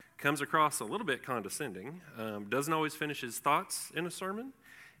comes across a little bit condescending, doesn't always finish his thoughts in a sermon,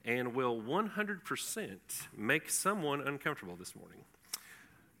 and will 100% make someone uncomfortable this morning.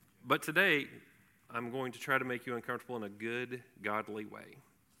 But today, I'm going to try to make you uncomfortable in a good, godly way.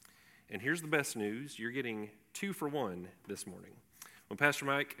 And here's the best news. You're getting 2 for 1 this morning. When Pastor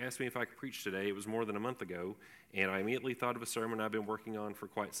Mike asked me if I could preach today, it was more than a month ago, and I immediately thought of a sermon I've been working on for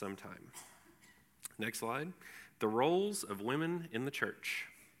quite some time. Next slide. The roles of women in the church.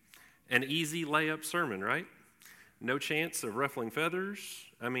 An easy layup sermon, right? No chance of ruffling feathers.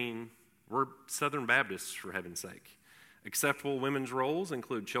 I mean, we're Southern Baptists, for heaven's sake. Acceptable women's roles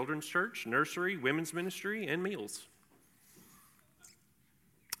include children's church, nursery, women's ministry, and meals.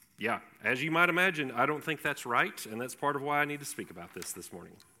 Yeah, as you might imagine, I don't think that's right, and that's part of why I need to speak about this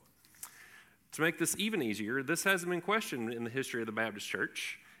morning. To make this even easier, this hasn't been questioned in the history of the Baptist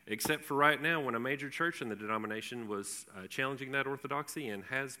Church, except for right now when a major church in the denomination was challenging that orthodoxy and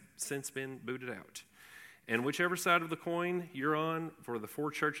has since been booted out. And whichever side of the coin you're on, for the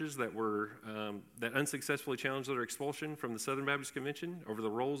 4 churches that that unsuccessfully challenged their expulsion from the Southern Baptist Convention over the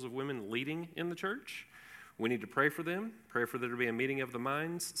roles of women leading in the church, we need to pray for them, pray for there to be a meeting of the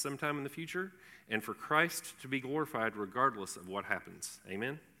minds sometime in the future, and for Christ to be glorified regardless of what happens.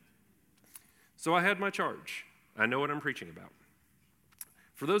 Amen? So I had my charge. I know what I'm preaching about.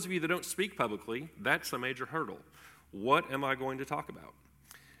 For those of you that don't speak publicly, that's a major hurdle. What am I going to talk about?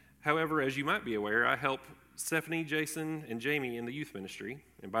 However, as you might be aware, I help Stephanie, Jason, and Jamie in the youth ministry.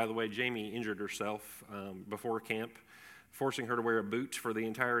 And by the way, Jamie injured herself before camp, forcing her to wear a boot for the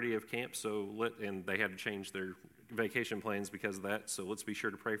entirety of camp. And they had to change their vacation plans because of that. So let's be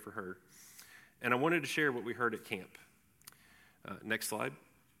sure to pray for her. And I wanted to share what we heard at camp. Next slide.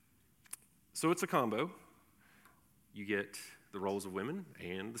 So it's a combo. You get the roles of women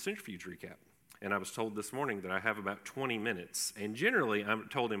and the centrifuge recap. And I was told this morning that I have about 20 minutes. And generally, I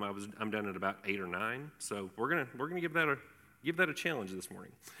told him I'm done at about 8 or 9. So we're gonna give that a challenge this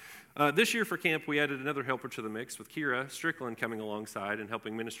morning. This year for camp, we added another helper to the mix with Kira Strickland coming alongside and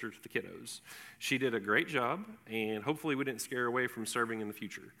helping minister to the kiddos. She did a great job, and hopefully we didn't scare her away from serving in the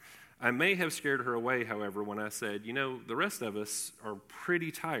future. I may have scared her away, however, when I said, the rest of us are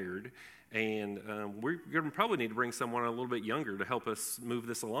pretty tired, and we're going to probably need to bring someone a little bit younger to help us move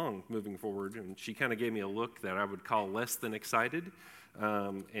this along moving forward. And she kind of gave me a look that I would call less than excited,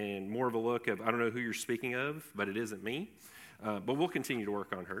 and more of a look of, I don't know who you're speaking of, but it isn't me. But we'll continue to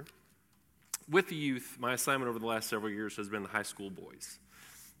work on her. With the youth, my assignment over the last several years has been the high school boys.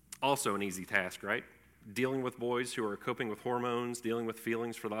 Also an easy task, right? Dealing with boys who are coping with hormones, dealing with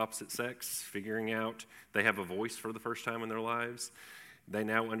feelings for the opposite sex, figuring out they have a voice for the first time in their lives. They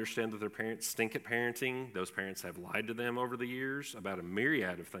now understand that their parents stink at parenting. Those parents have lied to them over the years about a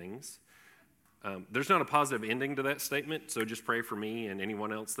myriad of things. There's not a positive ending to that statement, so just pray for me and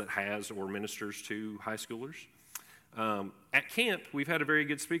anyone else that has or ministers to high schoolers. At camp, we've had a very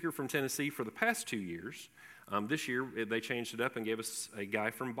good speaker from Tennessee for the past 2 years. This year, they changed it up and gave us a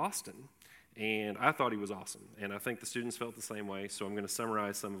guy from Boston, and I thought he was awesome, and I think the students felt the same way, so I'm going to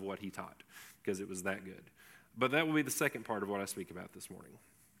summarize some of what he taught because it was that good. But that will be the second part of what I speak about this morning.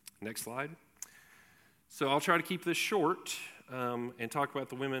 Next slide. So I'll try to keep this short and talk about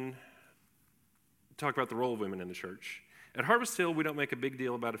the role of women in the church. At Harvest Hill, we don't make a big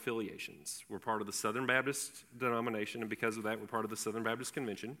deal about affiliations. We're part of the Southern Baptist denomination, and because of that, we're part of the Southern Baptist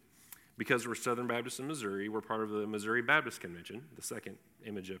Convention. Because we're Southern Baptist in Missouri, we're part of the Missouri Baptist Convention, the second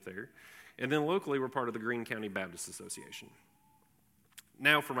image up there. And then locally, we're part of the Greene County Baptist Association.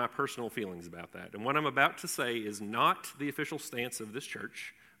 Now for my personal feelings about that. And what I'm about to say is not the official stance of this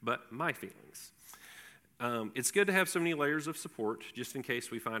church, but my feelings. It's good to have so many layers of support just in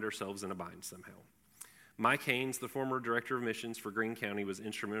case we find ourselves in a bind somehow. Mike Haynes, the former director of missions for Greene County, was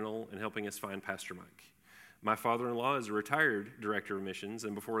instrumental in helping us find Pastor Mike. My father-in-law is a retired director of missions,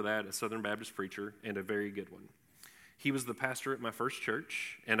 and before that, a Southern Baptist preacher, and a very good one. He was the pastor at my first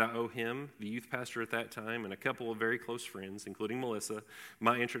church, and I owe him, the youth pastor at that time, and a couple of very close friends, including Melissa,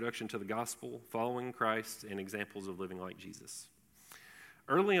 my introduction to the gospel, following Christ, and examples of living like Jesus.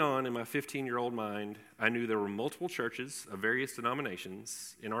 Early on in my 15-year-old mind, I knew there were multiple churches of various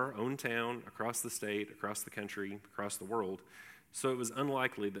denominations in our own town, across the state, across the country, across the world, so it was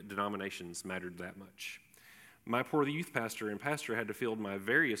unlikely that denominations mattered that much. My poor youth pastor and pastor had to field my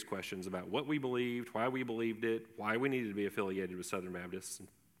various questions about what we believed, why we believed it, why we needed to be affiliated with Southern Baptists, and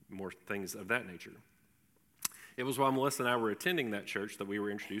more things of that nature. It was while Melissa and I were attending that church that we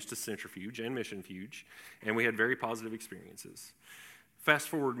were introduced to Centrifuge and Missionfuge, and we had very positive experiences. Fast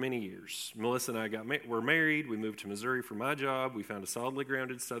forward many years. Melissa and I were married. We moved to Missouri for my job. We found a solidly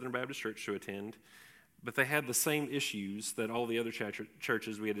grounded Southern Baptist church to attend. But they had the same issues that all the other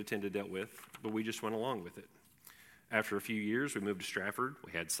churches we had attended dealt with, but we just went along with it. After a few years, we moved to Stratford.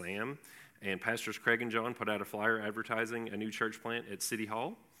 We had Sam, and Pastors Craig and John put out a flyer advertising a new church plant at City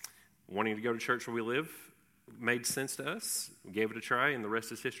Hall. Wanting to go to church where we live made sense to us. We gave it a try, and the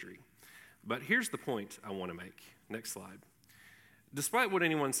rest is history. But here's the point I want to make. Next slide. Despite what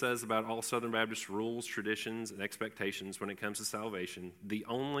anyone says about all Southern Baptist rules, traditions, and expectations when it comes to salvation, the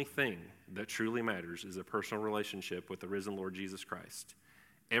only thing that truly matters is a personal relationship with the risen Lord Jesus Christ.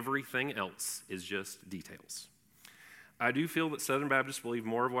 Everything else is just details. I do feel that Southern Baptists believe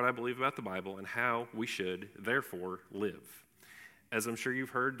more of what I believe about the Bible and how we should, therefore, live. As I'm sure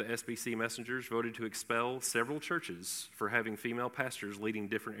you've heard, the SBC messengers voted to expel several churches for having female pastors leading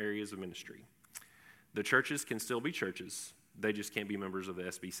different areas of ministry. The churches can still be churches. They just can't be members of the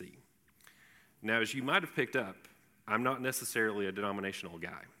SBC. Now, as you might have picked up, I'm not necessarily a denominational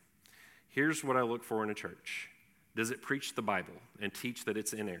guy. Here's what I look for in a church. Does it preach the Bible and teach that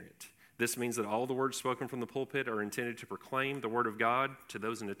it's inerrant? This means that all the words spoken from the pulpit are intended to proclaim the Word of God to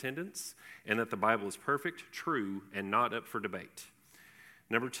those in attendance, and that the Bible is perfect, true, and not up for debate.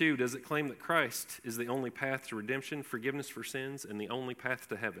 Number 2, does it claim that Christ is the only path to redemption, forgiveness for sins, and the only path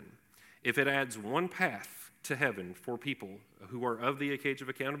to heaven? If it adds one path to heaven for people who are of the age of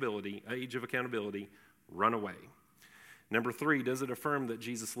accountability, run away. Number 3, does it affirm that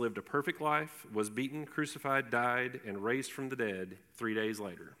Jesus lived a perfect life, was beaten, crucified, died, and raised from the dead 3 days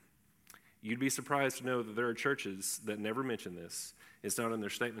later? You'd be surprised to know that there are churches that never mention this. It's not in their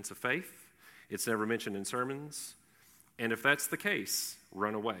statements of faith. It's never mentioned in sermons. And if that's the case,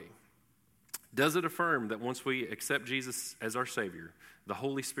 run away. Does it affirm that once we accept Jesus as our Savior, the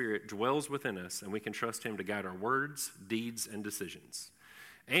Holy Spirit dwells within us and we can trust Him to guide our words, deeds, and decisions?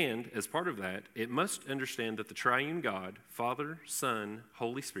 And as part of that, it must understand that the triune God, Father, Son,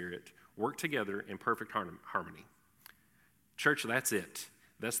 Holy Spirit, work together in perfect harmony. Church, that's it.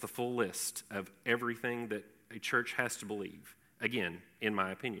 That's the full list of everything that a church has to believe. Again, in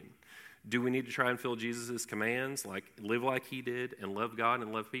my opinion. Do we need to try and fill Jesus' commands, like live like He did and love God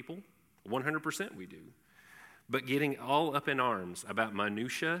and love people? 100% we do. But getting all up in arms about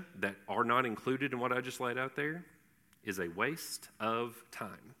minutia that are not included in what I just laid out there is a waste of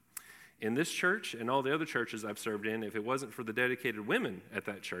time. In this church and all the other churches I've served in, if it wasn't for the dedicated women at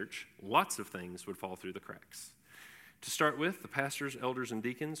that church, lots of things would fall through the cracks. To start with, the pastors, elders, and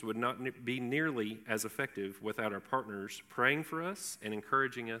deacons would not be nearly as effective without our partners praying for us and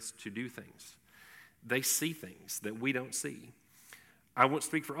encouraging us to do things. They see things that we don't see. I won't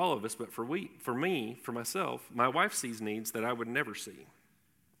speak for all of us, but for me, for myself, my wife sees needs that I would never see.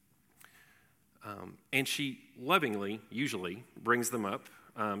 And she lovingly, usually, brings them up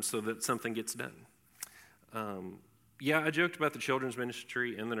so that something gets done. I joked about the children's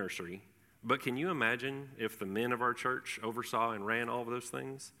ministry and the nursery, but can you imagine if the men of our church oversaw and ran all of those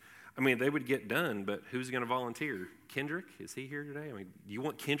things? I mean, they would get done, but who's going to volunteer? Kendrick, is he here today? I mean, you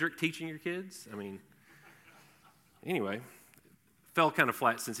want Kendrick teaching your kids? I mean, anyway, fell kind of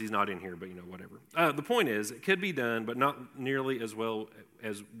flat since he's not in here, but whatever. The point is, it could be done, but not nearly as well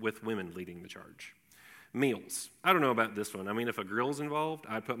as with women leading the charge. Meals. I don't know about this one. I mean, if a grill's involved,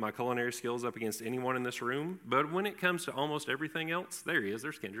 I'd put my culinary skills up against anyone in this room. But when it comes to almost everything else, there he is.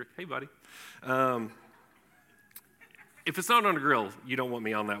 There's Kendrick. Hey, buddy. If it's not on a grill, you don't want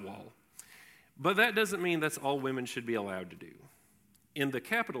me on that wall. But that doesn't mean that's all women should be allowed to do. In the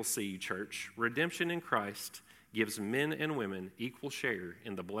capital C church, redemption in Christ gives men and women equal share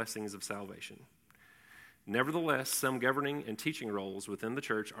in the blessings of salvation. Nevertheless, some governing and teaching roles within the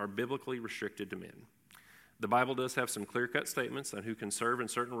church are biblically restricted to men. The Bible does have some clear-cut statements on who can serve in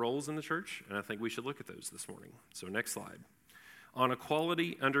certain roles in the church, and I think we should look at those this morning. So next slide. On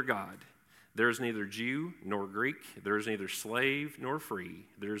equality under God, there is neither Jew nor Greek, there is neither slave nor free,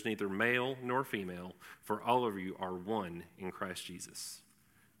 there is neither male nor female, for all of you are one in Christ Jesus.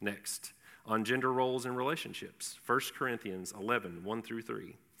 Next, on gender roles and relationships, 1 Corinthians 11, 1 through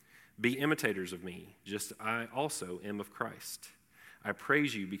 3. Be imitators of me, just as I also am of Christ. I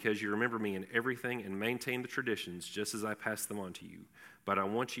praise you because you remember me in everything and maintain the traditions just as I pass them on to you. But I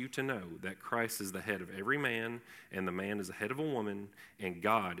want you to know that Christ is the head of every man, and the man is the head of a woman, and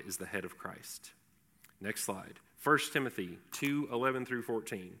God is the head of Christ. Next slide. 1 Timothy 2, 11 through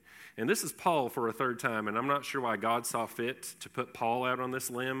 14. And this is Paul for a third time, and I'm not sure why God saw fit to put Paul out on this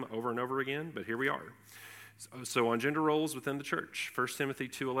limb over and over again, but here we are. So on gender roles within the church, 1 Timothy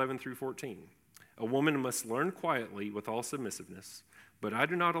 2, 11 through 14. A woman must learn quietly with all submissiveness, but I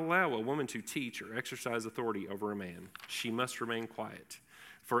do not allow a woman to teach or exercise authority over a man. She must remain quiet.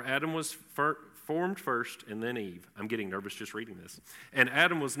 For Adam was formed first and then Eve. I'm getting nervous just reading this. And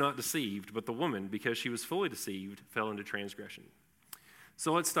Adam was not deceived, but the woman, because she was fully deceived, fell into transgression.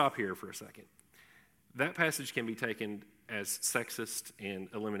 So let's stop here for a second. That passage can be taken as sexist and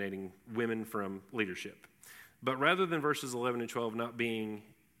eliminating women from leadership. But rather than verses 11 and 12 not being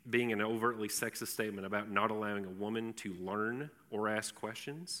an overtly sexist statement about not allowing a woman to learn or ask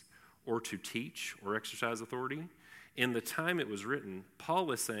questions or to teach or exercise authority, in the time it was written, Paul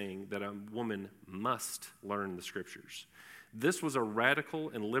is saying that a woman must learn the scriptures. This was a radical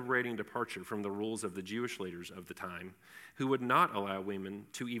and liberating departure from the rules of the Jewish leaders of the time who would not allow women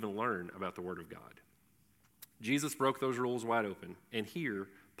to even learn about the Word of God. Jesus broke those rules wide open, and here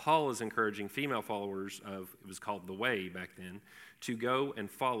Paul is encouraging female followers of, it was called the Way back then, to go and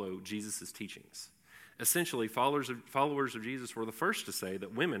follow Jesus' teachings. Essentially, followers of Jesus were the first to say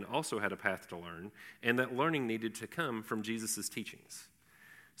that women also had a path to learn and that learning needed to come from Jesus' teachings.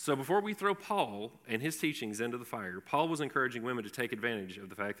 So before we throw Paul and his teachings into the fire, Paul was encouraging women to take advantage of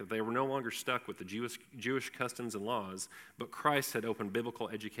the fact that they were no longer stuck with the Jewish customs and laws, but Christ had opened biblical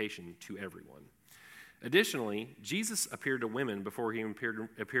education to everyone. Additionally, Jesus appeared to women before he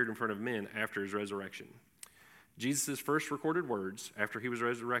appeared in front of men after his resurrection. Jesus' first recorded words after he was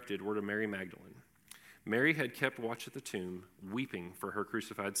resurrected were to Mary Magdalene. Mary had kept watch at the tomb, weeping for her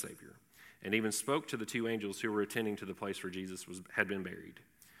crucified Savior, and even spoke to the two angels who were attending to the place where Jesus had been buried.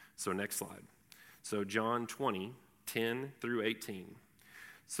 So next slide. So John 20, 10 through 18.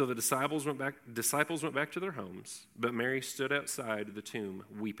 So the disciples went back to their homes, but Mary stood outside the tomb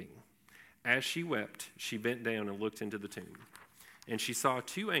weeping. As she wept, she bent down and looked into the tomb. And she saw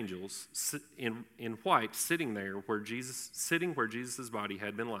two angels in white sitting where Jesus' body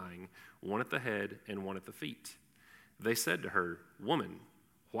had been lying, one at the head and one at the feet. They said to her, "Woman,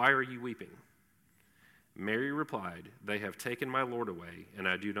 why are you weeping?" Mary replied, "They have taken my Lord away, and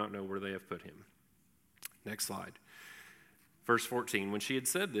I do not know where they have put him." Next slide. Verse 14, when she had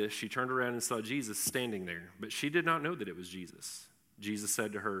said this, she turned around and saw Jesus standing there, but she did not know that it was Jesus. Jesus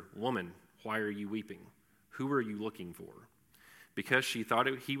said to her, "Woman, why are you weeping? Who are you looking for?" Because she thought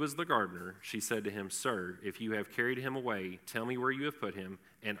he was the gardener, she said to him, "Sir, if you have carried him away, tell me where you have put him,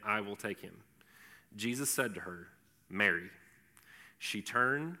 and I will take him." Jesus said to her, "Mary." She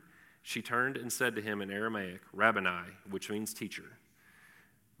turned and said to him in Aramaic, "Rabboni," which means teacher.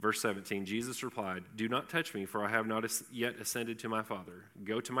 Verse 17, Jesus replied, "Do not touch me, for I have not yet ascended to my Father.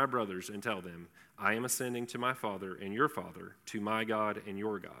 Go to my brothers and tell them, I am ascending to my Father and your Father, to my God and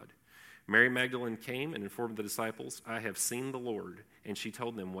your God." Mary Magdalene came and informed the disciples, "I have seen the Lord," and she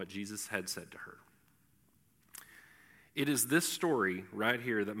told them what Jesus had said to her. It is this story right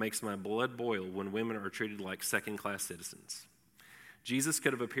here that makes my blood boil when women are treated like second-class citizens. Jesus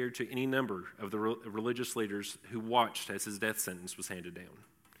could have appeared to any number of the religious leaders who watched as his death sentence was handed down.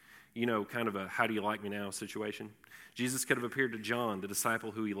 You know, kind of a how do you like me now situation. Jesus could have appeared to John, the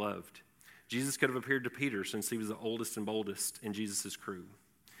disciple who he loved. Jesus could have appeared to Peter since he was the oldest and boldest in Jesus' crew.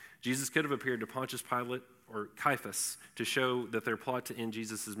 Jesus could have appeared to Pontius Pilate or Caiaphas to show that their plot to end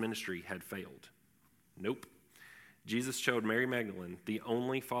Jesus' ministry had failed. Nope. Jesus showed Mary Magdalene, the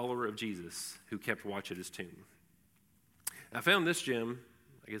only follower of Jesus, who kept watch at his tomb. I found this gem,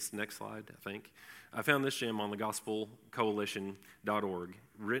 I guess next slide, I found this gem on thegospelcoalition.org,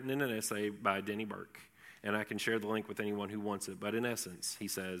 written in an essay by Denny Burke, and I can share the link with anyone who wants it. But in essence, he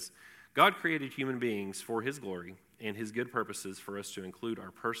says, God created human beings for his glory and his good purposes for us to include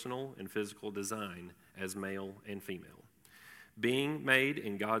our personal and physical design as male and female. Being made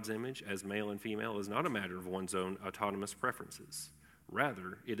in God's image as male and female is not a matter of one's own autonomous preferences.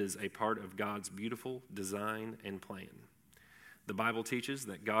 Rather, it is a part of God's beautiful design and plan. The Bible teaches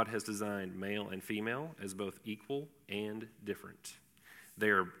that God has designed male and female as both equal and different.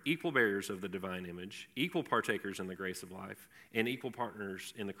 They are equal bearers of the divine image, equal partakers in the grace of life, and equal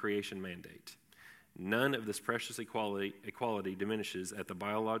partners in the creation mandate. None of this precious equality diminishes at the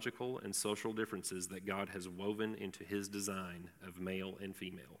biological and social differences that God has woven into his design of male and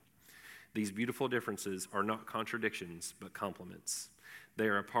female. These beautiful differences are not contradictions, but complements. They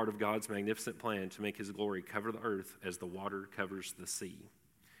are a part of God's magnificent plan to make his glory cover the earth as the water covers the sea.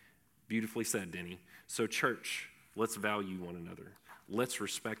 Beautifully said, Denny. So church, let's value one another. Let's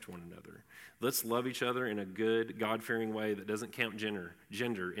respect one another. Let's love each other in a good, God-fearing way that doesn't count gender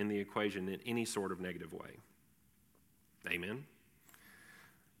in the equation in any sort of negative way. Amen?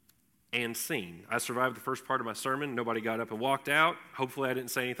 And scene. I survived the first part of my sermon. Nobody got up and walked out. Hopefully I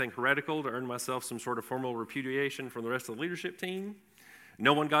didn't say anything heretical to earn myself some sort of formal repudiation from the rest of the leadership team.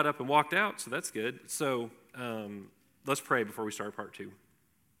 No one got up and walked out, so that's good. So let's pray before we start part 2.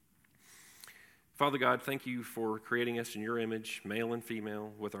 Father God, thank you for creating us in your image, male and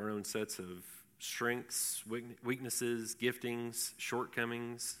female, with our own sets of strengths, weaknesses, giftings,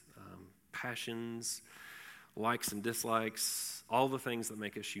 shortcomings, passions, likes and dislikes, all the things that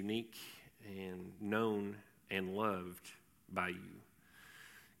make us unique and known and loved by you.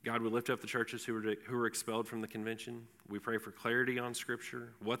 God, we lift up the churches who were expelled from the convention. We pray for clarity on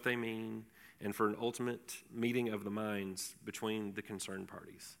Scripture, what they mean, and for an ultimate meeting of the minds between the concerned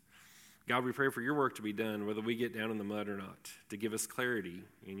parties. God, we pray for your work to be done, whether we get down in the mud or not, to give us clarity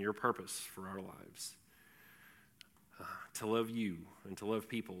in your purpose for our lives, to love you and to love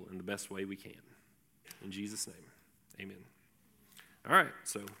people in the best way we can. In Jesus' name, amen. All right,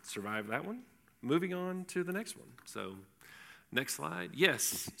 so survive that one. Moving on to the next one. So next slide.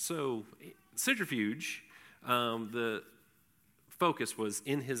 Yes, so centrifuge, the focus was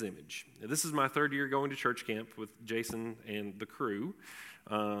in his image. Now, this is my third year going to church camp with Jason and the crew.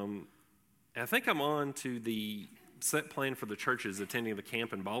 I think I'm on to the set plan for the churches attending the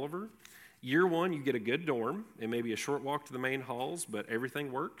camp in Bolivar. Year one, you get a good dorm. It may be a short walk to the main halls, but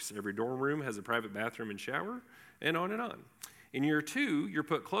everything works. Every dorm room has a private bathroom and shower, and on and on. In year two, you're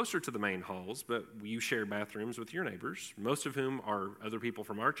put closer to the main halls, but you share bathrooms with your neighbors, most of whom are other people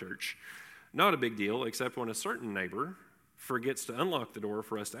from our church. Not a big deal, except when a certain neighbor forgets to unlock the door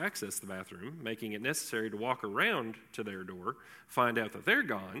for us to access the bathroom, making it necessary to walk around to their door, find out that they're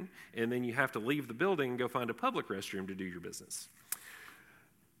gone, and then you have to leave the building and go find a public restroom to do your business.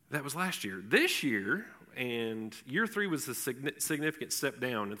 That was last year. This year, and year three was a significant step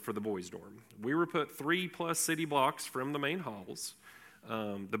down for the boys' dorm. We were put 3+ city blocks from the main halls.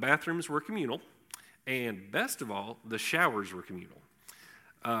 The bathrooms were communal, and best of all, the showers were communal.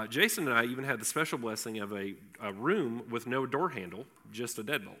 Jason and I even had the special blessing of a room with no door handle, just a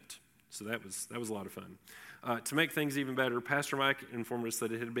deadbolt. So that was a lot of fun. To make things even better, Pastor Mike informed us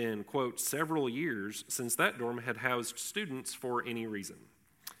that it had been, quote, several years since that dorm had housed students for any reason.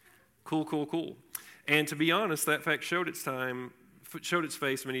 Cool. And to be honest, that fact showed its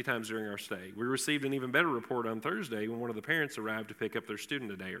face many times during our stay. We received an even better report on Thursday when one of the parents arrived to pick up their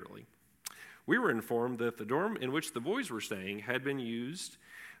student a day early. We were informed that the dorm in which the boys were staying had been used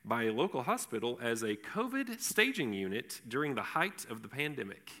by a local hospital as a COVID staging unit during the height of the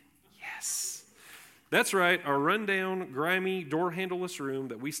pandemic. Yes. That's right, our rundown, grimy, door-handleless room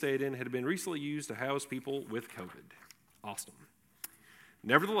that we stayed in had been recently used to house people with COVID. Awesome.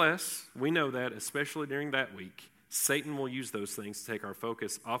 Nevertheless, we know that, especially during that week, Satan will use those things to take our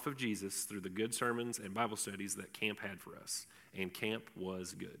focus off of Jesus through the good sermons and Bible studies that camp had for us. And camp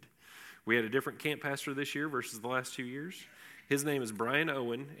was good. We had a different camp pastor this year versus the last 2 years. His name is Brian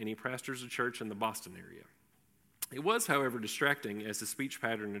Owen, and he pastors a church in the Boston area. It was, however, distracting as his speech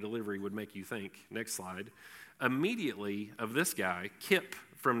pattern and delivery would make you think, next slide, immediately of this guy, Kip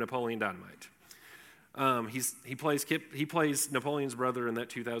from Napoleon Dynamite. He plays Napoleon's brother in that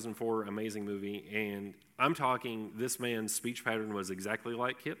 2004 amazing movie, and I'm talking this man's speech pattern was exactly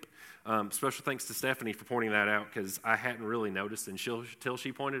like Kip. Special thanks to Stephanie for pointing that out, because I hadn't really noticed until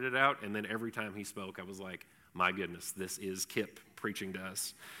she pointed it out, and then every time he spoke, I was like, my goodness, this is Kip preaching to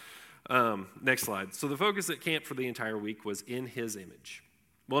us. Next slide. So the focus at camp for the entire week was in his image.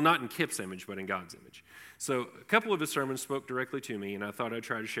 Well, not in Kip's image, but in God's image. So a couple of his sermons spoke directly to me, and I thought I'd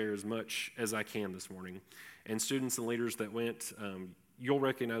try to share as much as I can this morning. And students and leaders that went, you'll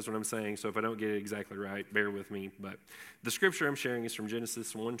recognize what I'm saying, so if I don't get it exactly right, bear with me. But the scripture I'm sharing is from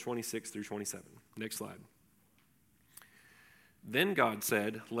Genesis 1:26 through 27. Next slide. Then God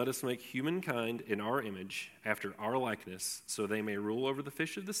said, "Let us make humankind in our image, after our likeness, so they may rule over the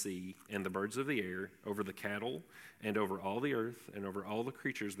fish of the sea and the birds of the air, over the cattle, and over all the earth, and over all the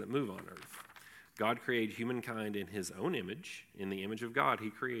creatures that move on earth." God created humankind in his own image. In the image of God,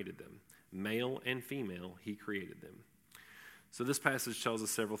 he created them. Male and female, he created them. So this passage tells us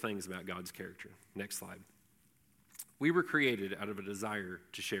several things about God's character. Next slide. We were created out of a desire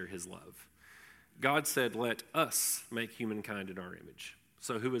to share his love. God said, "Let us make humankind in our image."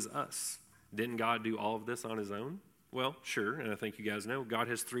 So who is us? Didn't God do all of this on his own? Well, sure, and I think you guys know, God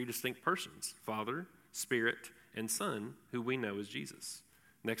has 3 distinct persons, Father, Spirit, and Son, who we know as Jesus.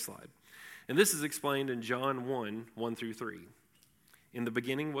 Next slide. And this is explained in John 1 through 3. In the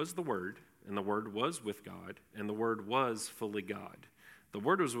beginning was the Word, and the Word was with God, and the Word was fully God. The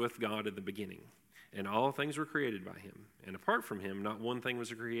Word was with God at the beginning, and all things were created by him. And apart from him, not one thing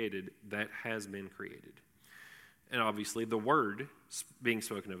was created that has been created. And obviously, the Word being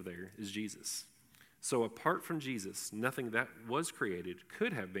spoken of there is Jesus. So apart from Jesus, nothing that was created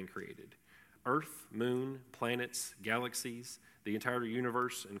could have been created. Earth, moon, planets, galaxies, the entire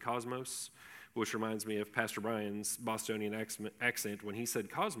universe and cosmos, which reminds me of Pastor Brian's Bostonian accent. When he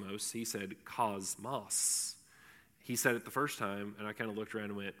said cosmos, he said cosmos. He said it the first time, and I kind of looked around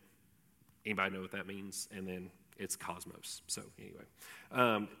and went, Anybody know what that means? And then it's cosmos. So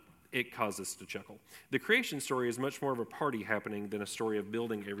anyway, it caused us to chuckle. The creation story is much more of a party happening than a story of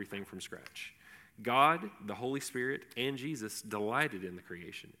building everything from scratch. God, the Holy Spirit, and Jesus delighted in the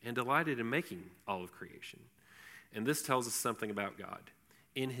creation and delighted in making all of creation. And this tells us something about God.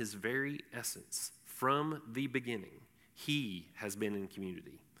 In his very essence, from the beginning, he has been in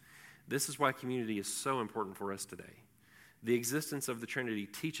community. This is why community is so important for us today. The existence of the Trinity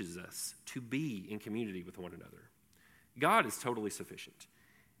teaches us to be in community with one another. God is totally sufficient.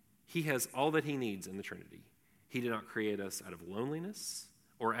 He has all that he needs in the Trinity. He did not create us out of loneliness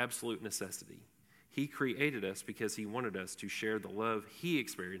or absolute necessity. He created us because he wanted us to share the love he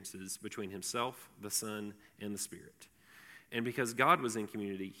experiences between himself, the Son, and the Spirit. And because God was in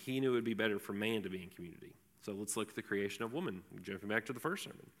community, he knew it would be better for man to be in community. So let's look at the creation of woman, jumping back to the first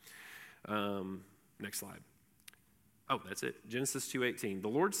sermon. Next slide. Oh, that's it. Genesis 2:18. The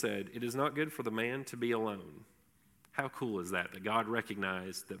Lord said, "It is not good for the man to be alone." How cool is that God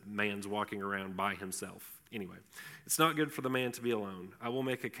recognized that man's walking around by himself? Anyway, it's not good for the man to be alone. I will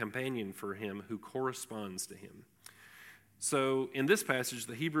make a companion for him who corresponds to him. So in this passage,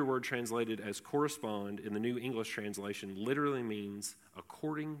 the Hebrew word translated as correspond in the New English translation literally means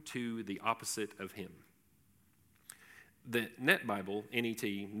according to the opposite of him. The Net Bible, NET,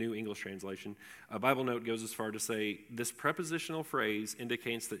 New English Translation, a Bible note goes as far to say, this prepositional phrase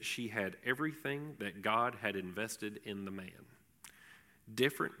indicates that she had everything that God had invested in the man.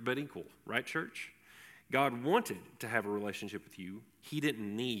 Different but equal, right, church? God wanted to have a relationship with you. He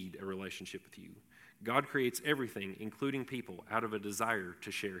didn't need a relationship with you. God creates everything, including people, out of a desire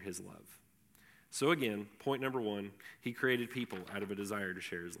to share his love. So again, point number one, he created people out of a desire to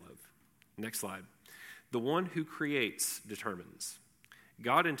share his love. Next slide. The one who creates determines.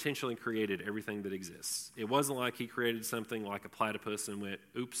 God intentionally created everything that exists. It wasn't like he created something like a platypus and went,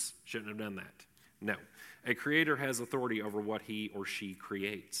 oops, shouldn't have done that. No. A creator has authority over what he or she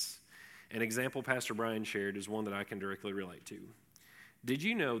creates. An example Pastor Brian shared is one that I can directly relate to. Did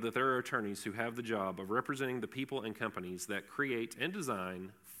you know that there are attorneys who have the job of representing the people and companies that create and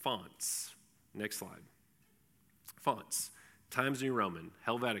design fonts? Next slide. Fonts. Times New Roman,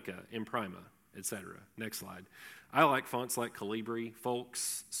 Helvetica, Imprima, etc. Next slide. I like fonts like Calibri,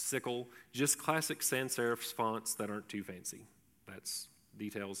 Folks, Sickle, just classic sans serif fonts that aren't too fancy. That's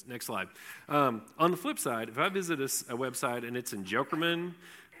details. Next slide. On the flip side, if I visit a website and it's in Jokerman,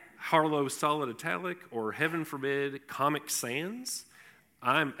 Harlow Solid Italic, or heaven forbid, Comic Sans,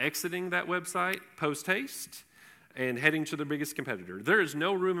 I'm exiting that website post-haste and heading to the biggest competitor. There is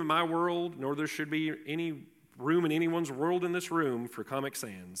no room in my world, nor there should be any room in anyone's world in this room for Comic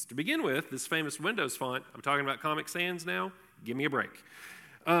Sans. To begin with, this famous Windows font, I'm talking about Comic Sans now, give me a break,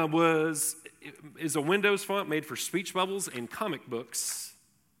 is a Windows font made for speech bubbles and comic books,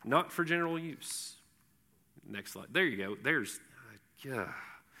 not for general use. Next slide. There you go.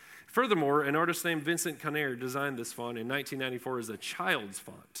 Furthermore, an artist named Vincent Conner designed this font in 1994 as a child's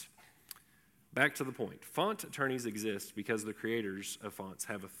font. Back to the point. Font attorneys exist because the creators of fonts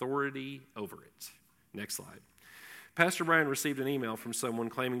have authority over it. Next slide. Pastor Brian received an email from someone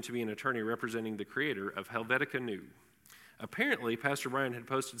claiming to be an attorney representing the creator of Helvetica Neue. Apparently, Pastor Brian had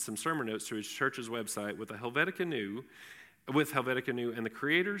posted some sermon notes to his church's website with Helvetica Neue, and the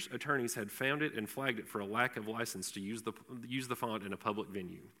creator's attorneys had found it and flagged it for a lack of license to use the font in a public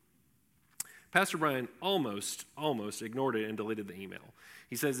venue. Pastor Brian almost ignored it and deleted the email.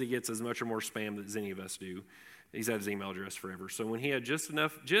 He says he gets as much or more spam as any of us do. He's had his email address forever. So when he had just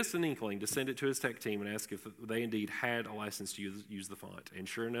an inkling to send it to his tech team and ask if they indeed had a license to use the font. And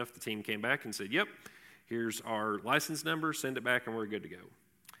sure enough, the team came back and said, yep, here's our license number, send it back, and we're good to go.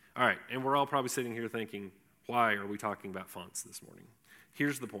 All right, and we're all probably sitting here thinking, why are we talking about fonts this morning?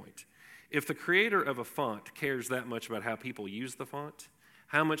 Here's the point. If the creator of a font cares that much about how people use the font,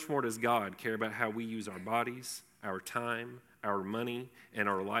 how much more does God care about how we use our bodies, our time, our money, and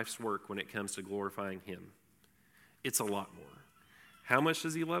our life's work when it comes to glorifying him? It's a lot more. How much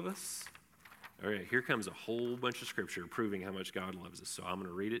does he love us? All right, here comes a whole bunch of scripture proving how much God loves us. So I'm going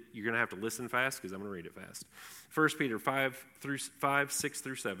to read it. You're going to have to listen fast because I'm going to read it fast. 1 Peter 5, 6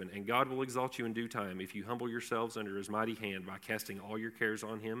 through 7. And God will exalt you in due time if you humble yourselves under his mighty hand by casting all your cares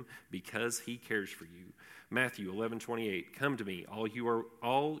on him because he cares for you. Matthew 11:28. Come to me, all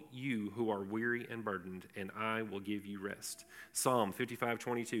you who are weary and burdened, and I will give you rest. Psalm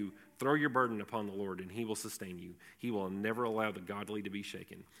 55:22. Throw your burden upon the Lord, and he will sustain you. He will never allow the godly to be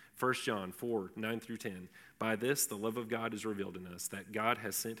shaken. 1 John 4, 9 through 10. By this, the love of God is revealed in us, that God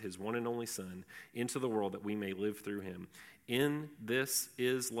has sent his one and only Son into the world that we may live through him. In this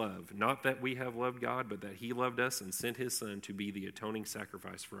is love, not that we have loved God, but that he loved us and sent his Son to be the atoning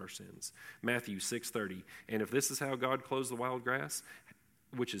sacrifice for our sins. Matthew 6:30. And if this is how God clothes the wild grass,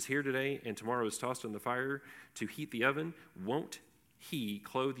 which is here today and tomorrow is tossed in the fire to heat the oven, won't he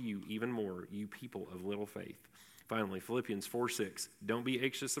clothe you even more, you people of little faith? Finally, Philippians 4:6, don't be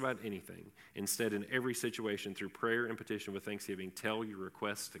anxious about anything. Instead, in every situation, through prayer and petition with thanksgiving, tell your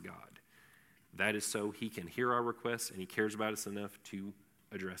requests to God. That is so he can hear our requests and he cares about us enough to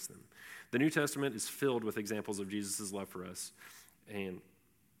address them. The New Testament is filled with examples of Jesus' love for us and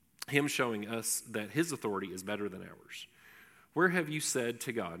him showing us that his authority is better than ours. Where have you said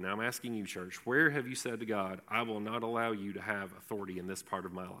to God, now I'm asking you, church, where have you said to God, I will not allow you to have authority in this part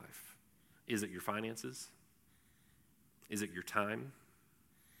of my life? Is it your finances? Is it your time?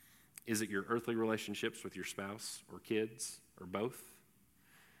 Is it your earthly relationships with your spouse or kids or both?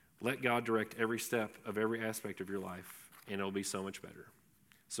 Let God direct every step of every aspect of your life, and it'll be so much better.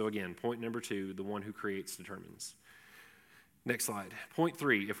 So again, point number 2, the one who creates determines. Next slide. Point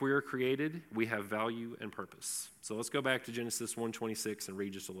 3, if we are created, we have value and purpose. So let's go back to Genesis 1:26 and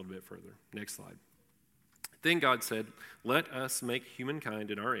read just a little bit further. Next slide. Then God said, let us make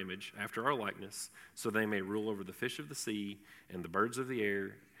humankind in our image, after our likeness, so they may rule over the fish of the sea and the birds of the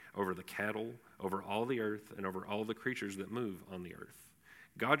air, over the cattle, over all the earth, and over all the creatures that move on the earth.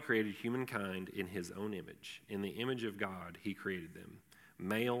 God created humankind in his own image. In the image of God, he created them.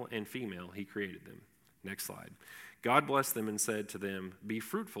 Male and female, he created them. Next slide. God blessed them and said to them, be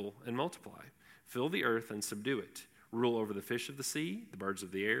fruitful and multiply. Fill the earth and subdue it. Rule over the fish of the sea, the birds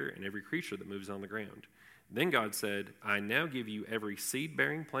of the air, and every creature that moves on the ground. Then God said, I now give you every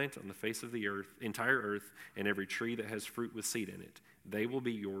seed-bearing plant on the face of the earth, entire earth, and every tree that has fruit with seed in it. They will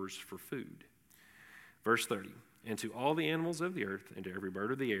be yours for food. Verse 30, and to all the animals of the earth, and to every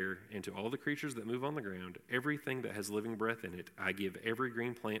bird of the air, and to all the creatures that move on the ground, everything that has living breath in it, I give every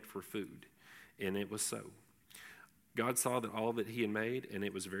green plant for food. And it was so. God saw that all that he had made, and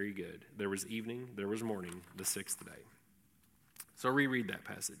it was very good. There was evening, there was morning, the 6th day. So reread that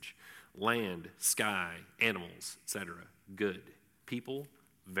passage. Land, sky, animals, etc. Good. People,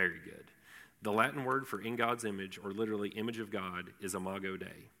 very good. The Latin word for in God's image, or literally image of God, is imago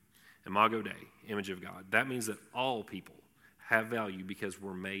Dei. Imago Dei, image of God. That means that all people have value because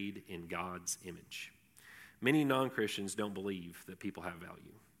we're made in God's image. Many non-Christians don't believe that people have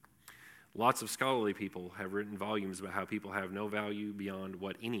value. Lots of scholarly people have written volumes about how people have no value beyond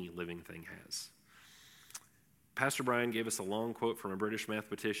what any living thing has. Pastor Brian gave us a long quote from a British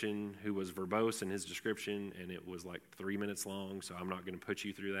mathematician who was verbose in his description, and it was like 3 minutes long, so I'm not going to put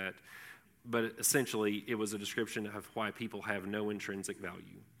you through that. But essentially, it was a description of why people have no intrinsic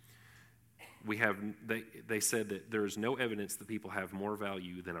value. They said that there is no evidence that people have more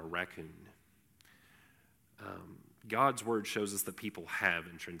value than a raccoon. God's word shows us that people have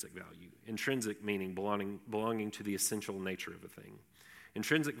intrinsic value. Intrinsic meaning belonging to the essential nature of a thing.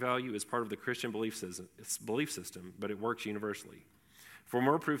 Intrinsic value is part of the Christian belief system, but it works universally. For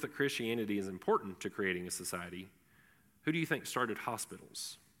more proof that Christianity is important to creating a society, who do you think started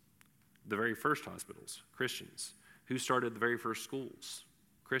hospitals? The very first hospitals, Christians. Who started the very first schools?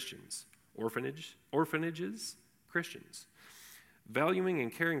 Christians. Orphanages? Christians. Valuing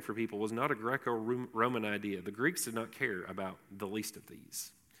and caring for people was not a Greco-Roman idea. The Greeks did not care about the least of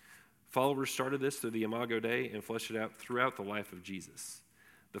these. Followers started this through the Imago Dei and fleshed it out throughout the life of Jesus.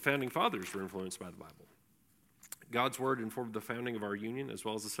 The founding fathers were influenced by the Bible. God's word informed the founding of our union as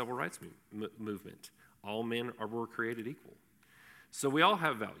well as the civil rights movement. All men were created equal. So we all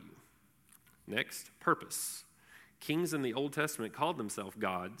have value. Next, purpose. Kings in the Old Testament called themselves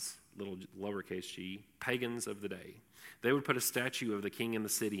gods, little lowercase g, pagans of the day. They would put a statue of the king in the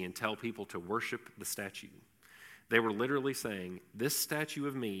city and tell people to worship the statue. They were literally saying, this statue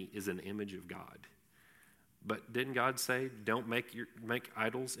of me is an image of God. But didn't God say, don't make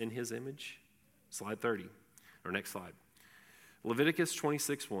idols in his image? Slide 30, or next slide. Leviticus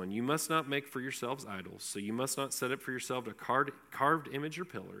 26:1, you must not make for yourselves idols, so you must not set up for yourself a carved image or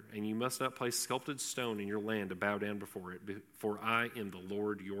pillar, and you must not place sculpted stone in your land to bow down before it, for I am the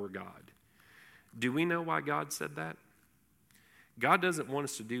Lord your God. Do we know why God said that? God doesn't want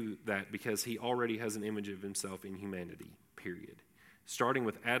us to do that because he already has an image of himself in humanity, period. Starting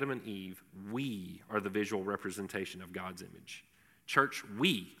with Adam and Eve, we are the visual representation of God's image. Church,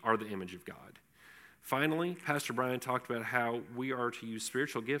 we are the image of God. Finally, Pastor Brian talked about how we are to use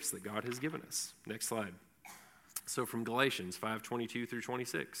spiritual gifts that God has given us. Next slide. So from Galatians 5:22 through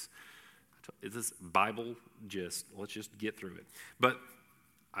 26. It's this Bible gist. Let's just get through it. But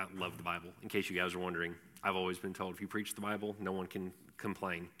I love the Bible. In case you guys are wondering, I've always been told if you preach the Bible, no one can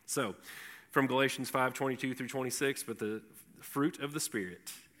complain. So, from Galatians 5:22 through 26, but the fruit of the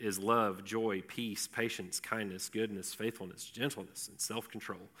Spirit is love, joy, peace, patience, kindness, goodness, faithfulness, gentleness, and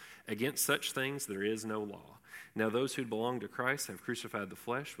self-control. Against such things there is no law. Now those who belong to Christ have crucified the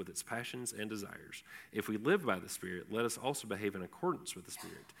flesh with its passions and desires. If we live by the Spirit, let us also behave in accordance with the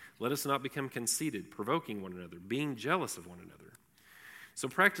Spirit. Let us not become conceited, provoking one another, being jealous of one another. So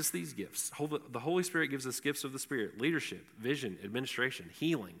practice these gifts. The Holy Spirit gives us gifts of the Spirit: leadership, vision, administration,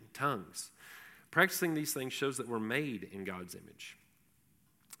 healing, tongues. Practicing these things shows that we're made in God's image.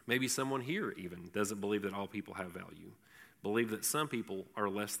 Maybe someone here even doesn't believe that all people have value, believe that some people are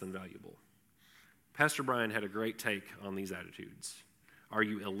less than valuable. Pastor Brian had a great take on these attitudes. Are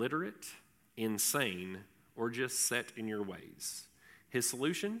you illiterate, insane, or just set in your ways? His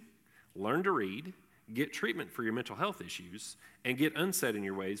solution? Learn to read, get treatment for your mental health issues, and get unset in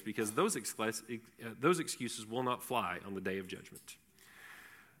your ways, because those excuses will not fly on the day of judgment.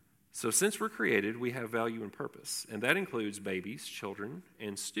 So since we're created, we have value and purpose, and that includes babies, children,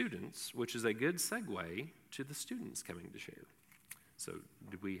 and students, which is a good segue to the students coming to share. So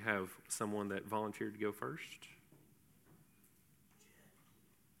do we have someone that volunteered to go first?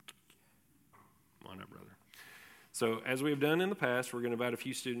 Come on up, brother. So as we have done in the past, we're going to invite a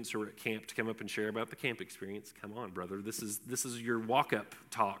few students who are at camp to come up and share about the camp experience. Come on, brother. This is your walk-up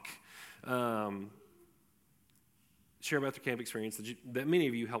talk. Share about the camp experience that many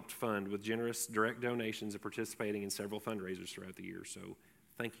of you helped fund with generous direct donations and participating in several fundraisers throughout the year. So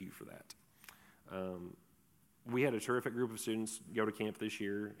thank you for that. We had a terrific group of students go to camp this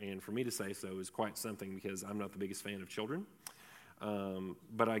year, and for me to say so is quite something, because I'm not the biggest fan of children.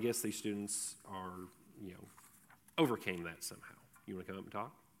 But I guess these students overcame that somehow. You want to come up and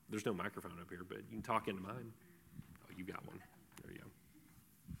talk? There's no microphone up here, but you can talk into mine. Oh, you got one. There you go.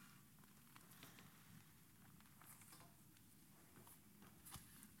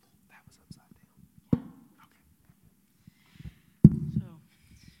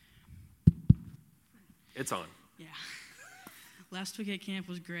 It's on. Yeah. Last week at camp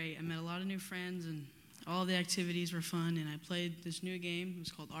was great. I met a lot of new friends, and all the activities were fun, and I played this new game. It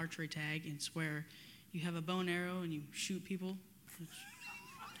was called archery tag. It's where you have a bow and arrow and you shoot people.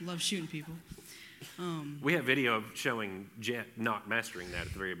 I love shooting people. We have video of showing Jet not mastering that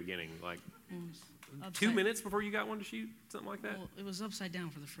at the very beginning, like 2 minutes before you got one to shoot, something like that? Well, it was upside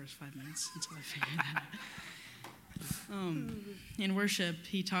down for the first 5 minutes until I figured that out. In worship,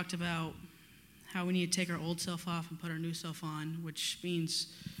 he talked about how we need to take our old self off and put our new self on, which means,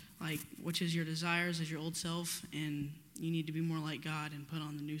 which is your desires as your old self, and you need to be more like God and put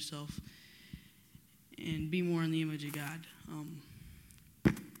on the new self and be more in the image of God.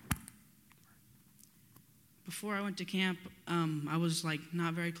 Before I went to camp, I was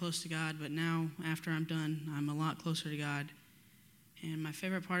not very close to God, but now after I'm done, I'm a lot closer to God. And my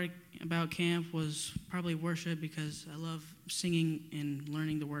favorite part about camp was probably worship, because I love singing and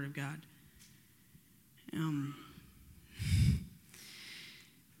learning the Word of God.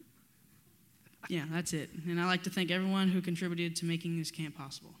 Yeah, that's it. And I'd like to thank everyone who contributed to making this camp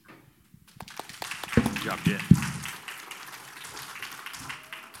possible. Good job, Jet.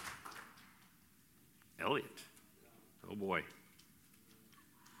 Elliot. Oh, boy.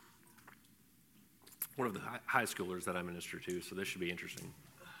 One of the high schoolers that I minister to, so this should be interesting.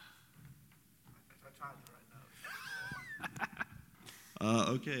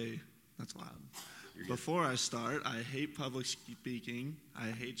 Okay, that's loud. Before I start, I hate public speaking, I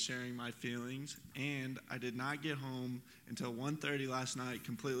hate sharing my feelings, and I did not get home until 1:30 last night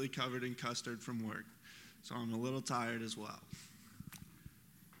completely covered in custard from work, so I'm a little tired as well.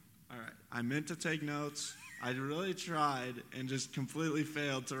 All right, I meant to take notes. I really tried and just completely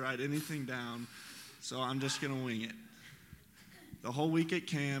failed to write anything down, so I'm just going to wing it. The whole week at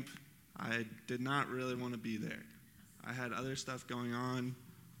camp, I did not really want to be there. I had other stuff going on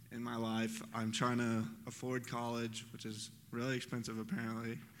in my life. I'm trying to afford college, which is really expensive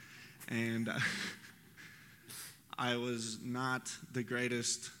apparently, and I was not the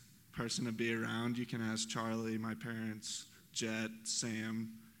greatest person to be around. You can ask Charlie, my parents, Jet,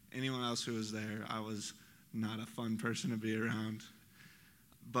 Sam, anyone else who was there. I was not a fun person to be around.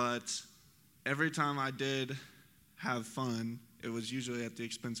 But every time I did have fun, it was usually at the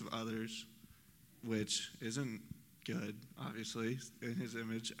expense of others, which isn't good, obviously. In his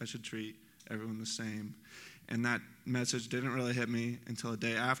image, I should treat everyone the same. And that message didn't really hit me until a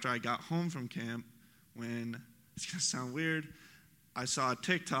day after I got home from camp, when, it's going to sound weird, I saw a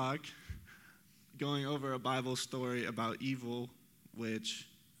TikTok going over a Bible story about evil, which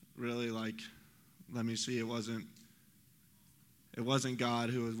really, let me see, it wasn't it wasn't God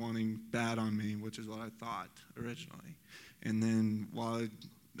who was wanting bad on me, which is what I thought originally. And then while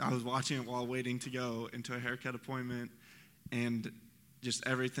I was watching it while waiting to go into a haircut appointment, and just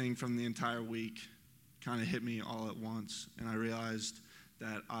everything from the entire week kind of hit me all at once. And I realized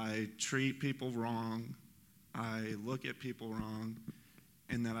that I treat people wrong, I look at people wrong,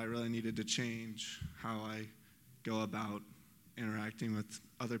 and that I really needed to change how I go about interacting with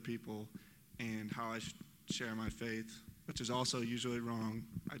other people and how I share my faith, which is also usually wrong.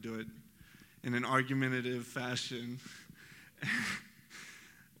 I do it in an argumentative fashion,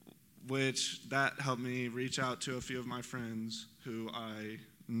 which that helped me reach out to a few of my friends who I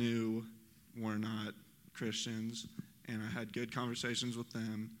knew were not Christians, and I had good conversations with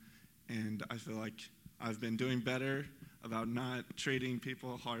them, and I feel like I've been doing better about not treating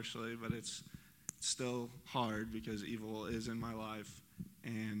people harshly, but it's still hard because evil is in my life.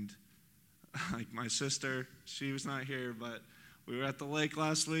 And like my sister, she was not here, but we were at the lake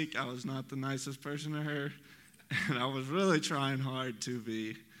last week. I was not the nicest person to her, and I was really trying hard to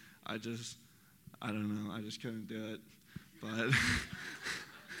be. I don't know, I just couldn't do it.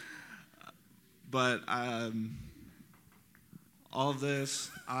 But all of this,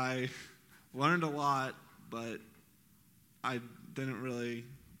 I learned a lot, but I didn't really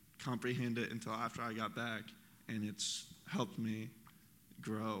comprehend it until after I got back, and it's helped me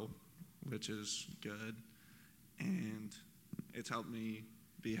grow, which is good, and it's helped me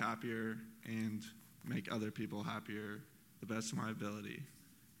be happier and make other people happier the best of my ability.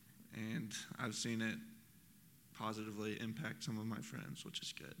 And I've seen it positively impact some of my friends, which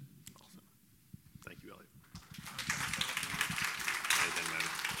is good. Awesome. Thank you, Elliot. Anything, man?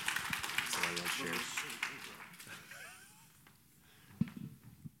 Somebody else share?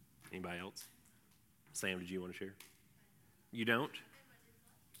 Anybody else? Sam, did you want to share? You don't?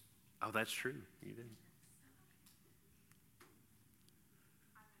 Oh, that's true. You did.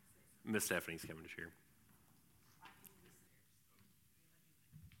 Miss Stephanie's coming to share.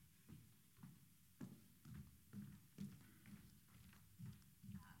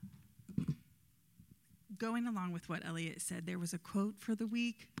 Going along with what Elliot said, there was a quote for the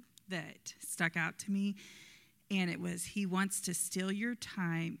week that stuck out to me, and it was, he wants to steal your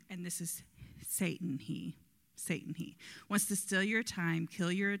time, and this is Satan, he wants to steal your time,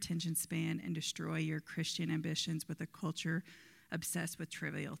 kill your attention span, and destroy your Christian ambitions with a culture obsessed with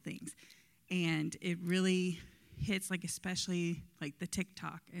trivial things. And it really hits, like, especially like the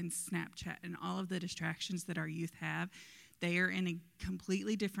TikTok and Snapchat and all of the distractions that our youth have. They are in a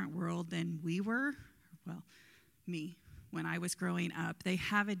completely different world than we were. Well, me, when I was growing up. They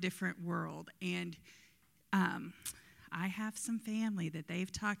have a different world. And I have some family that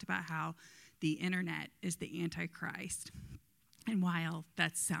they've talked about how the internet is the Antichrist. And while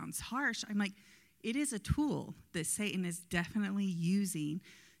that sounds harsh, I'm like, it is a tool that Satan is definitely using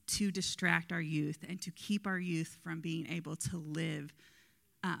to distract our youth and to keep our youth from being able to live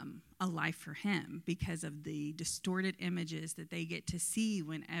a life for him because of the distorted images that they get to see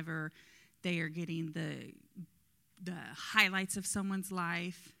whenever they are getting the highlights of someone's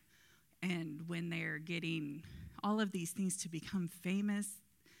life, and when they're getting all of these things to become famous.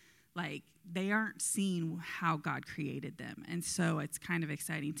 Like, they aren't seeing how God created them. And so it's kind of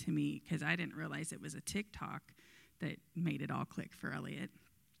exciting to me because I didn't realize it was a TikTok that made it all click for Elliot.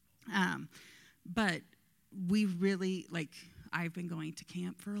 But we really, like, I've been going to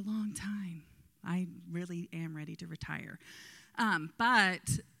camp for a long time. I really am ready to retire.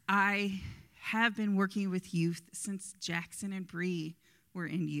 But I have been working with youth since Jackson and Bree were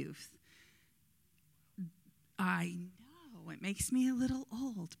in youth. I know it makes me a little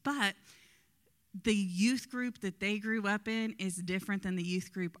old, but the youth group that they grew up in is different than the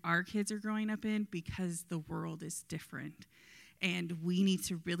youth group our kids are growing up in because the world is different. And we need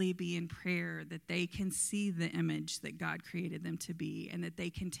to really be in prayer that they can see the image that God created them to be, and that they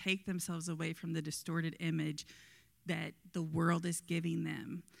can take themselves away from the distorted image that the world is giving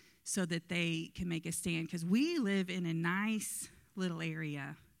them so that they can make a stand. Because we live in a nice little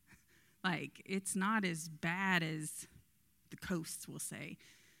area. Like, it's not as bad as the coasts, we'll say.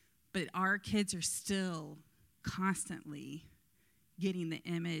 But our kids are still constantly getting the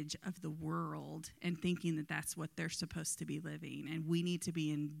image of the world and thinking that that's what they're supposed to be living. And we need to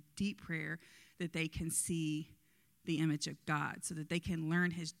be in deep prayer that they can see the image of God so that they can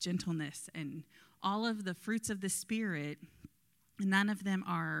learn his gentleness and all of the fruits of the Spirit. None of them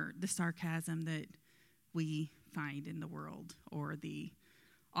are the sarcasm that we find in the world or the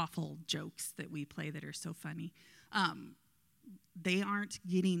awful jokes that we play that are so funny. They aren't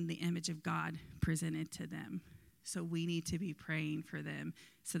getting the image of God presented to them. So we need to be praying for them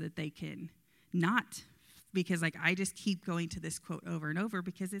so that they can not because like I just keep going to this quote over and over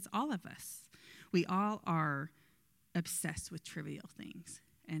because it's all of us. We all are obsessed with trivial things.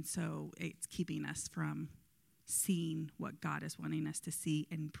 And so it's keeping us from seeing what God is wanting us to see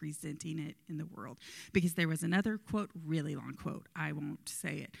and presenting it in the world. Because there was another quote, really long quote. I won't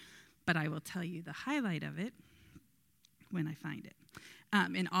say it, but I will tell you the highlight of it when I find it.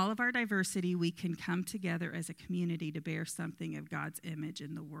 In all of our diversity, we can come together as a community to bear something of God's image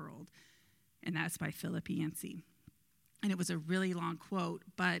in the world. And that's by Philip Yancey. And it was a really long quote,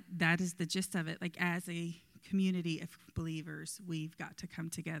 but that is the gist of it. Like, as a community of believers, we've got to come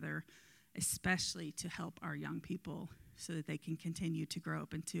together, especially to help our young people so that they can continue to grow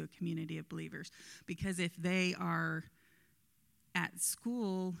up into a community of believers. Because if they are at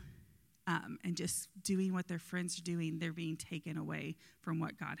school and just doing what their friends are doing, they're being taken away from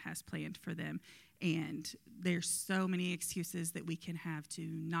what God has planned for them. And there's so many excuses that we can have to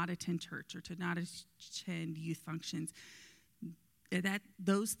not attend church or to not attend youth functions.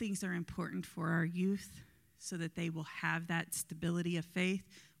 Those things are important for our youth so that they will have that stability of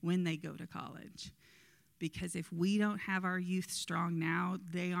faith when they go to college. Because if we don't have our youth strong now,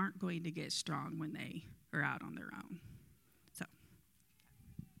 they aren't going to get strong when they are out on their own. So.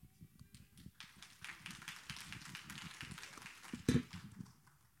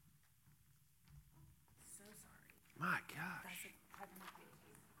 My gosh.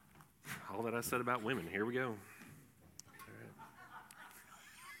 All that I said about women. Here we go. All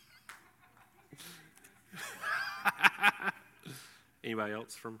right. Anybody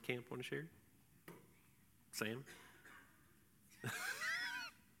else from camp want to share? Sam?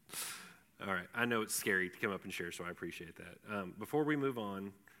 All right. I know it's scary to come up and share, so I appreciate that. Before we move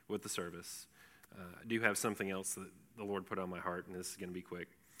on with the service, I do have something else that the Lord put on my heart, and this is going to be quick.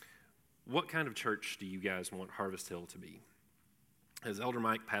 What kind of church do you guys want Harvest Hill to be? As Elder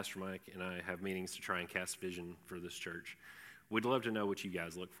Mike, Pastor Mike, and I have meetings to try and cast vision for this church, we'd love to know what you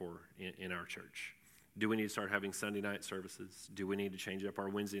guys look for in our church. Do we need to start having Sunday night services? Do we need to change up our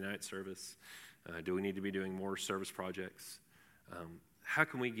Wednesday night service? Do we need to be doing more service projects? How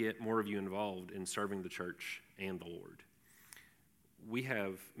can we get more of you involved in serving the church and the Lord? We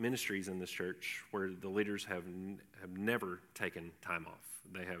have ministries in this church where the leaders have never taken time off.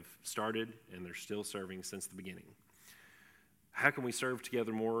 They have started, and they're still serving since the beginning. How can we serve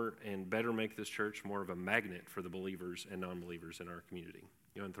together more and better make this church more of a magnet for the believers and non-believers in our community?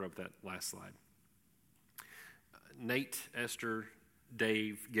 You want to throw up that last slide. Nate, Esther,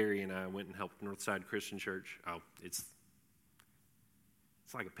 Dave, Gary, and I went and helped Northside Christian Church. Oh, it's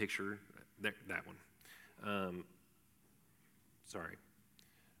like a picture. That one. Sorry.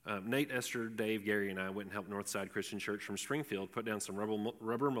 Nate, Esther, Dave, Gary, and I went and helped Northside Christian Church from Springfield put down some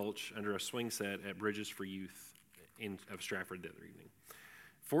rubber mulch under a swing set at Bridges for Youth of Stratford the other evening.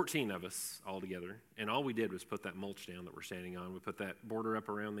 14 of us all together, and all we did was put that mulch down that we're standing on. We put that border up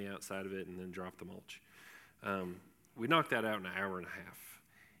around the outside of it and then drop the mulch. We knocked that out in an hour and a half.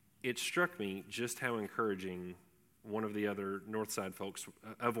 It struck me just how encouraging one of the other Northside folks,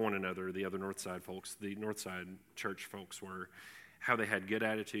 of one another, the other Northside folks, the Northside church folks were, how they had good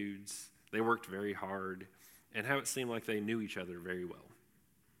attitudes, they worked very hard, and how it seemed like they knew each other very well.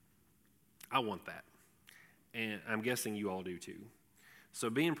 I want that, and I'm guessing you all do too. So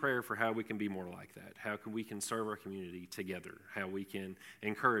be in prayer for how we can be more like that, how we can serve our community together, how we can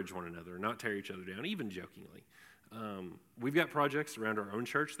encourage one another, not tear each other down, even jokingly. We've got projects around our own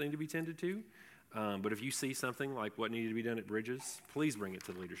church that need to be tended to, but if you see something like what needed to be done at Bridges, please bring it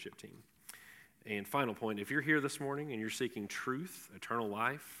to the leadership team. And final point, if you're here this morning and you're seeking truth, eternal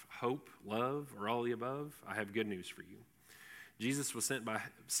life, hope, love, or all the above, I have good news for you. Jesus was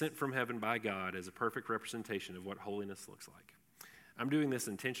sent from heaven by God as a perfect representation of what holiness looks like. I'm doing this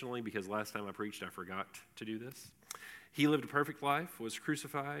intentionally because last time I preached, I forgot to do this. He lived a perfect life, was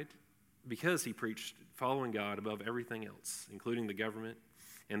crucified because he preached following God above everything else, including the government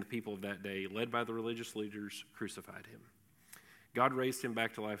and the people of that day, led by the religious leaders, crucified him. God raised him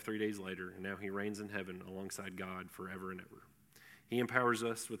back to life 3 days later, and now he reigns in heaven alongside God forever and ever. He empowers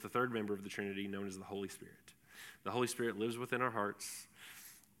us with the third member of the Trinity, known as the Holy Spirit. The Holy Spirit lives within our hearts,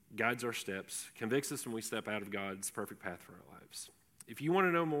 guides our steps, convicts us when we step out of God's perfect path for our lives. If you want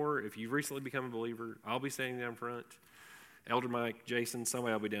to know more, if you've recently become a believer, I'll be standing down front. Elder Mike, Jason,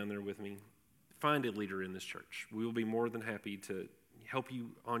 somebody will be down there with me. Find a leader in this church. We will be more than happy to help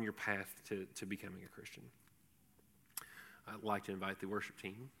you on your path to becoming a Christian. I'd like to invite the worship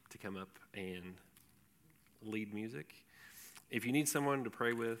team to come up and lead music. If you need someone to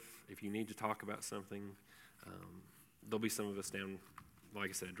pray with, if you need to talk about something, there'll be some of us down, like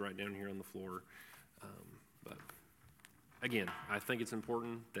I said, right down here on the floor. But again, I think it's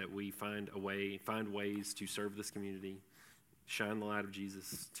important that we find ways to serve this community, shine the light of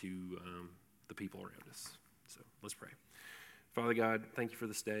Jesus to the people around us. So let's pray. Father God, thank you for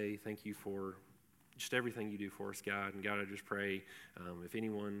this day. Thank you for just everything you do for us, God. And God, I just pray if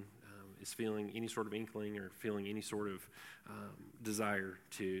anyone is feeling any sort of inkling or feeling any sort of desire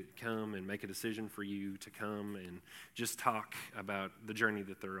to come and make a decision for you to come and just talk about the journey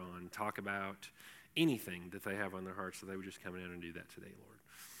that they're on, talk about anything that they have on their hearts, that they would just come in and do that today, Lord.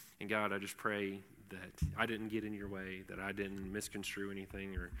 And God, I just pray that I didn't get in your way, that I didn't misconstrue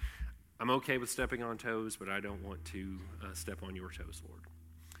anything, or I'm okay with stepping on toes, but I don't want to step on your toes, Lord.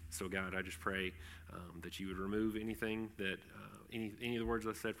 So God, I just pray that you would remove anything that, any of the words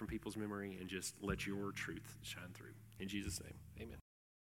I said from people's memory, and just let your truth shine through. In Jesus' name, amen.